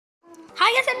Hi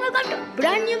guys and welcome to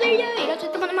brand new video. ఈరోజు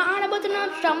అయితే మనం ఆడబోతున్నాం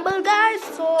stumble guys.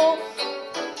 So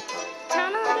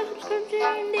channel subscribe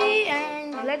చేయండి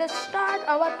and let us start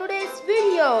our today's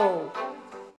video.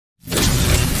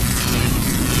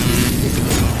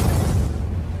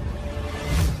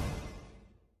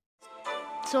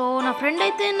 So నా friend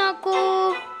అయితే నాకు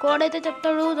code అయితే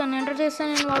చెప్తాడు, దాన్ని ఎంటర్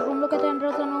చేస్తాను. నేను వాళ్ళ రూమ్లోకి అయితే ఎంటర్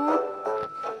అవుతాను.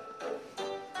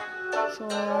 సో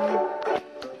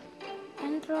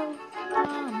ఎంటర్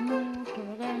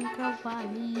త్వరగా ఎంటర్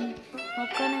అవ్వాలి.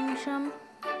 ఒక్క నిమిషం.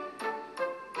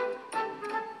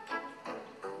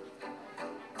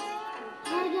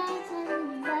 Hi guys and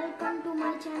welcome to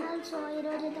my channel. So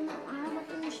ఈరోజు అయితే మనం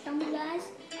ఆడబోతున్న స్టంబుల్ guys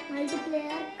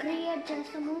మల్టీప్లేయర్ క్రియేట్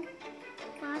చేస్తాము.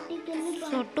 పార్టీకి వెళ్ళి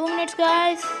so 2 minutes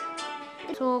guys.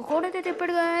 So code అయితే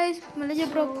చెప్పాడు guys. మళ్ళీ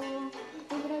చెప్పు.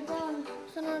 ఇప్పుడైతే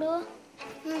వస్తున్నాడు.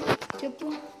 చెప్పు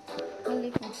మళ్ళీ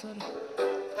ఒకసారి.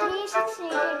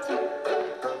 3688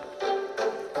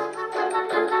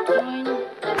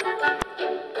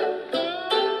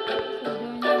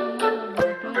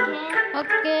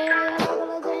 ఓకే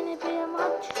జాయిన్ అయిపోయామా?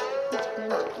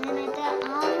 నేనైతే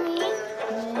ఆర్మీ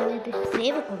నేనైతే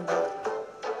సేవకుడు.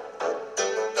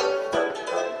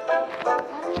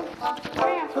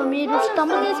 సో మీరు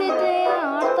స్టంబుల్ గేమ్స్ అయితే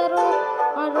ఆడతారో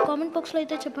ఆడో కామెంట్ బాక్స్లో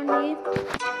అయితే చెప్పండి.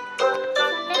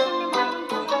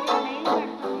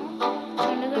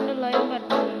 సండే లైవ్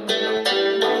పెడతాను,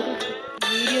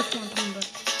 వీడియోస్ మాత్రం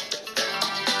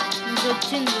ఇది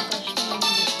వచ్చింది కష్టమైంది.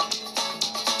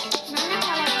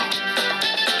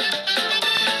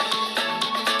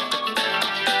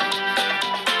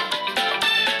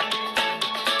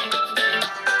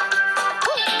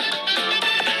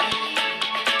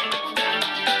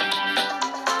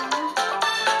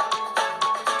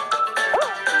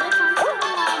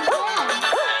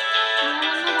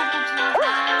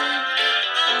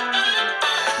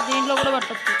 దీంట్లో కూడా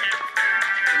పట్టచ్చు.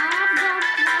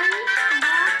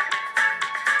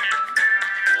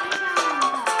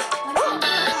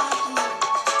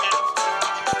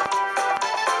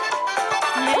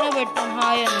 నేనే పెట్టాను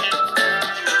హాయ్ అని.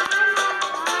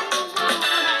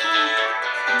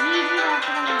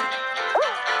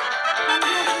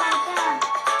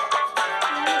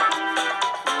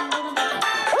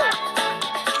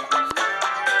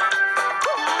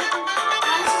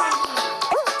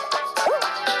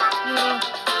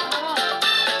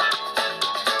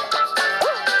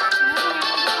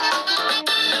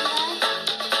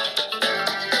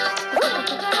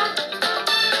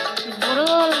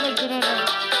 బుడగల దగ్గర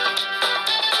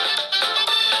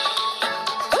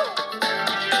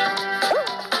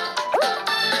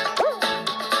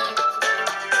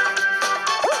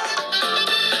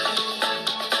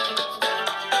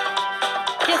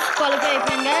క్వాలిఫై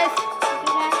అయిపోయింది guys.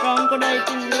 రౌండ్ కూడా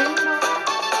అయిపోయింది.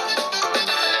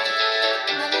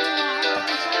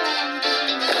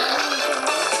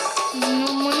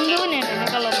 నువ్వు ముందు నేను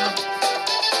వెనకాల ఉన్నా.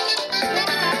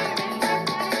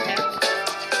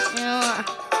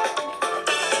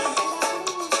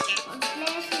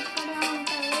 ప్లేస్ ఇక్కడే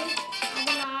ఉంటుంది.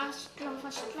 అది లాస్ట్లో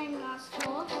ఫస్ట్ లైన్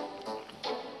లాస్ట్లో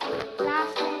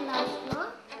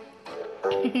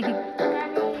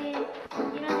కానీ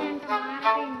ఈరోజు ఏంటో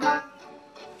మారిపోయింది.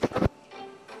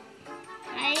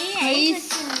 Nice,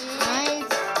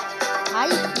 nice,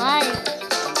 nice, nice.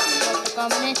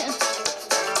 Combination.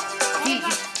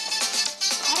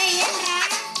 అరే ఏంట్రా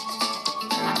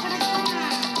అక్కడ వచ్చింది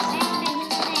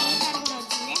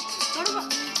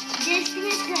జస్ట్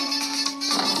మిస్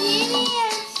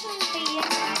సీరియస్ అంటే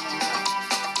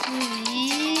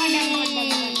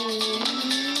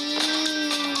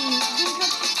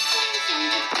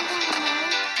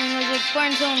చెక్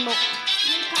పాయింట్స్ ఉండవు,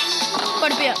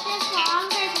 పడిపోయా.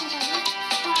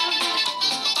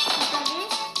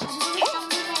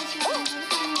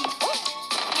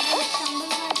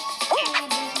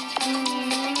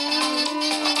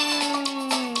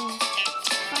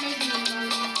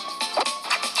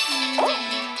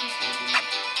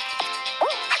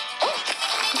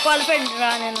 క్వాలిఫైడ్ రా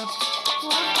నేను.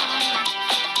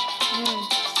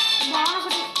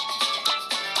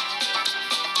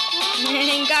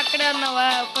 నేను ఇంకా అక్కడే ఉన్నావా?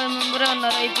 ఒక మెంబరే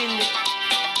ఉన్నారు, అయిపోయింది.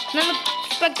 నన్ను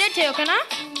స్పెక్టేట్ చేయ ఓకేనా?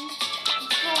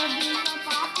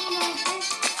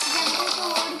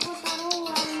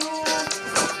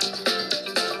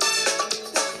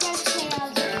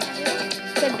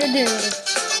 స్పెక్టేట్ చేయాలి,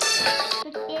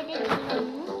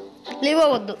 లీవ్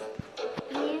అవ్వద్దు.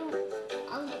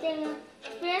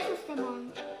 స్పేస్ వస్తే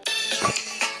బాగుంది.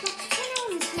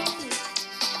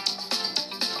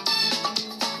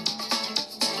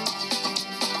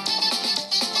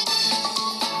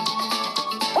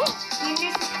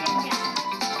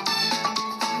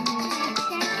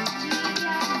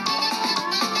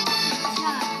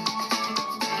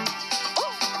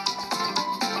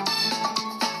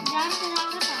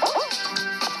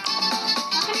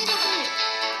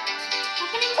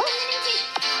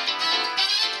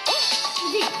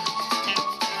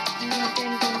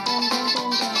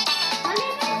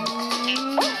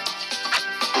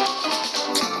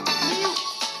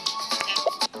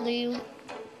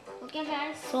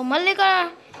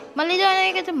 మళ్ళీ జాయిన్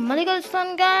అయ్యాకైతే మళ్ళీ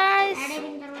కలుస్తాను గాయస్. యాడ్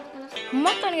అయిన తర్వాత కలుస్తాం.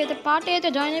 మొత్తానికి అయితే పార్టీ అయితే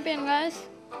జాయిన్ అయిపోయాను గాయస్.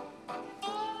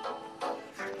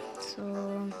 సో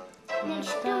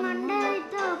నెక్స్ట్ మండే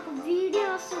అయితే ఒక వీడియో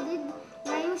వస్తుంది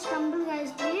లైవ్ స్టంబుల్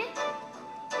గైస్ది,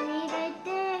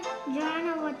 మీరైతే జాయిన్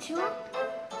అవ్వచ్చు.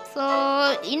 సో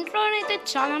ఇంట్రోని అయితే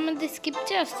చాలా మంది స్కిప్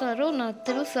చేస్తారు, నాకు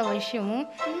తెలుసు ఆ విషయము.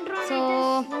 సో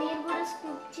మీరు కూడా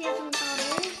స్కిప్ చేసి ఉంటారు.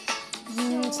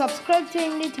 సబ్స్క్రైబ్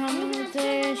చేయండి, ఛానల్ అయితే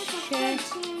షేర్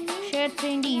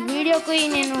చేయండి. ఈ వీడియోకి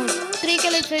నేను 3K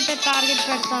లైక్స్ అయితే టార్గెట్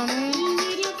పెడతాను. ఈ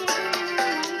వీడియోకి అయితే నేను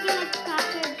 1K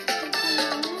టార్గెట్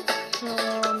పెడుతున్నాను. సో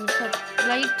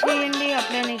లైక్ చేయండి,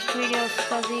 అప్పుడే నెక్స్ట్ వీడియో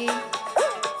వస్తుంది.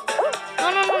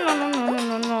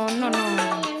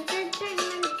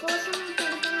 ఎంటర్టైన్మెంట్ కోసమే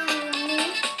పెడుతున్నాను ఇవన్నీ.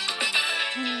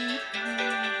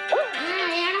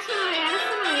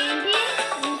 ఏడుస్తున్నావు ఏంటి?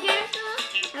 ఇంకేడుస్తున్నావు?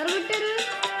 ఎవరు పెట్టారు?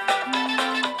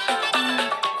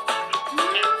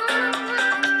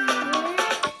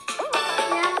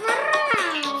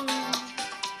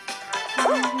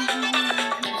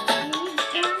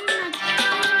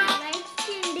 లైక్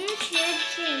చేయండి, షేర్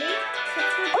చేయండి,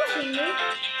 సబ్స్క్రైబ్ చేయండి.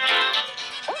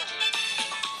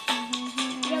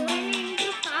 ఎవరైనా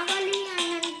ఇంట్రో కావాలి అని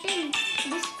అంటే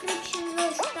డిస్క్రిప్షన్లో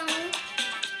ఇస్తాను.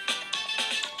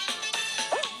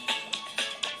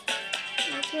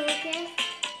 Okay okay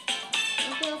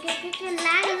okay okay okay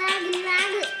log log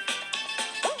log.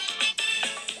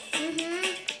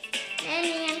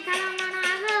 నేను వెనకాల ఉన్నాను,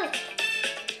 ఆగు.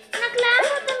 నాకు లాగ్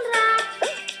అవుతుందిరా.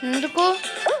 ఎందుకు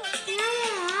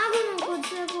ఆగు నువ్వు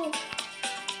కొద్దిసేపు.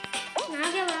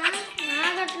 నాగేవా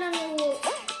నాగట్లా నువ్వు.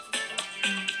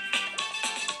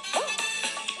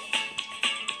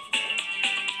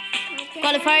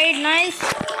 Qualified, nice.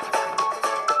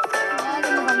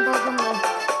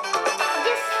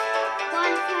 Yes,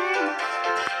 qualified.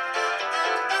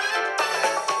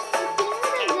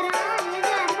 దగ్గర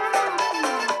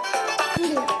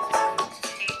ఏదో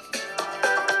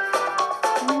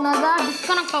నదా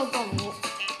డిస్కనెక్ట్ అవుతాము.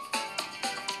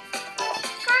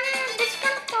 కానీ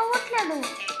డిస్కనెక్ట్ అవ్వట్లేదు.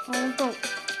 అవుతావు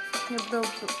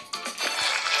ఎప్పుడప్పుడు.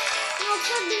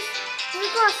 ఒకసారి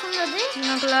మీకు వస్తుంది అది.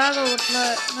 నాకు లాగా అట్లా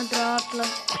అది రావట్లా.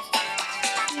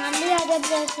 మళ్ళీ అదే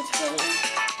చేసేసుకోవాలి.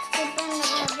 చెప్పాను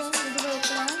కదా ఇదిగో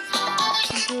ఇక్కడ.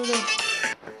 చూడు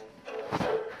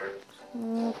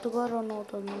స్మూత్గా రన్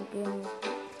అవుతుంది గేమ్.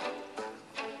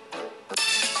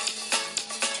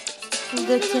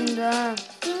 ఇది వచ్చిందా?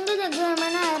 కింగ్ దగ్గర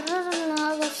ఏమైనా ఎర్రర్ లాగా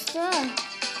వస్తే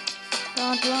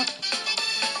దాంట్లో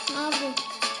నాకు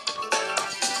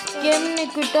గేమ్ని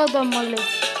క్విట్ అవుతాం, మళ్ళీ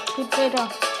క్విట్ అయిరా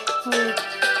మళ్ళీ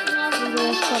నాకు ఇది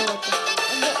వేసిన తర్వాత.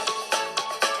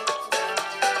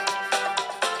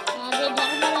 అదే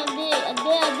జరగాలి.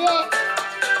 అదే అదే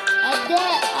అదే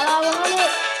అలా ఉండాలి.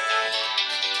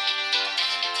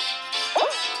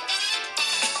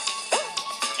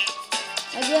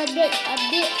 అదే అదే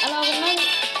అదే అలా ఉన్నది.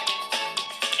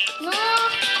 నో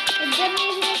ఇద్దరిని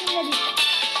వేసేసింది అది.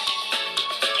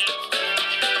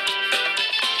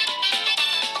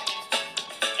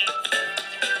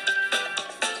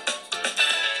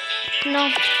 No.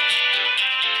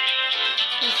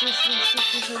 Yes.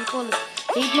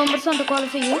 8 members on the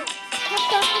qualify.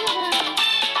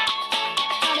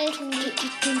 పడేసింది.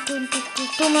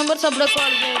 2 members అప్పుడే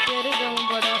క్వాలిఫై అయిపోయారు. గేమ్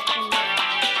పడేస్తుంది.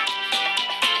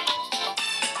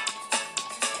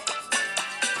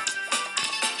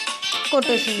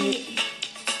 కొట్టేసింది.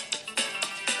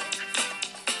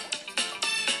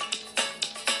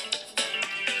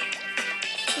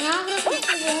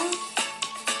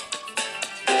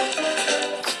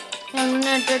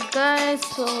 United guys.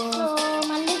 So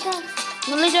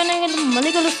మళ్ళీ జాయిన్ అయ్యి మళ్ళీ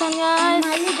కలుస్తాను guys.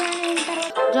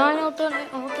 జాయిన్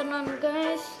అవుతున్నాను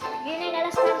guys. నేనే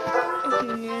కలుస్తాను.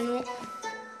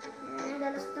 నేను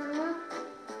కలుస్తాను.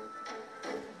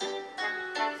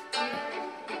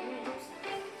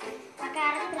 ఆ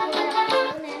క్యారెక్టర్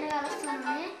నేను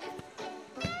కలుస్తాను.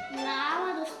 లావా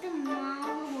వస్తే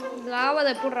లావది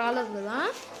ఎప్పుడు రాలేదు కదా.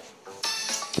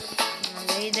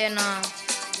 ఇదేనా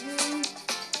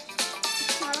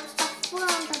చాలా తక్కువగా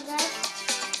ఉంటుంది guys.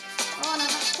 ఓ నా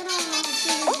పక్కన మూడి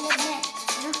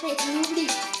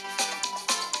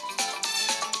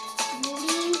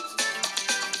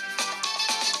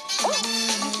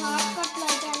షార్ట్ కట్లో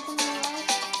అయితే వెళ్తున్నాయి guys.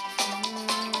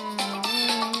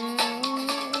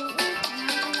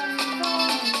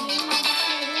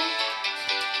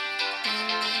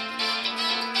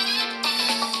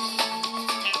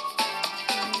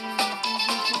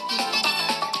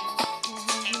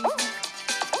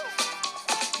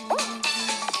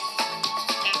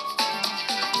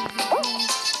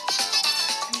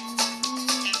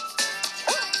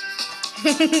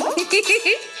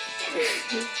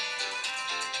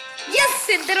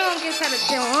 ఇద్దరు ఒకేసారి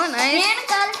వచ్చాము. నైస్. నేను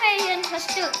క్వాలిఫై అయ్యాను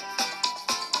ఫస్ట్.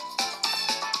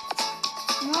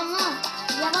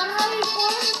 ఎవరో ఈ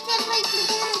పోలీస్ ఇచ్చారు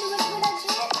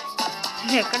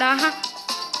ఇక్కడ ఎక్కడా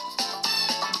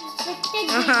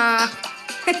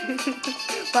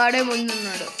వాడే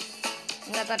ముందున్నాడు.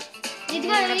 ఇంకా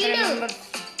ఇదిగో వీడు.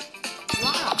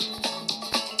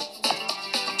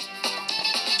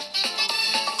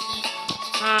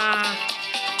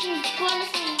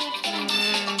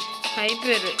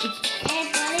 అయిపోయారు.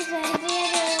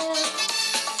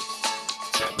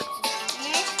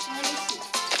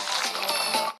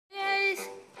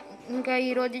 ఇంకా ఈ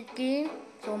రోజుకి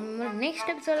సో నెక్స్ట్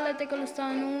ఎపిసోడ్లో అయితే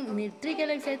కలుస్తాను. మీరు 3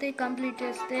 కెలెక్స్ అయితే కంప్లీట్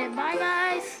చేస్తే బాయ్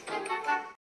గాయ్స్.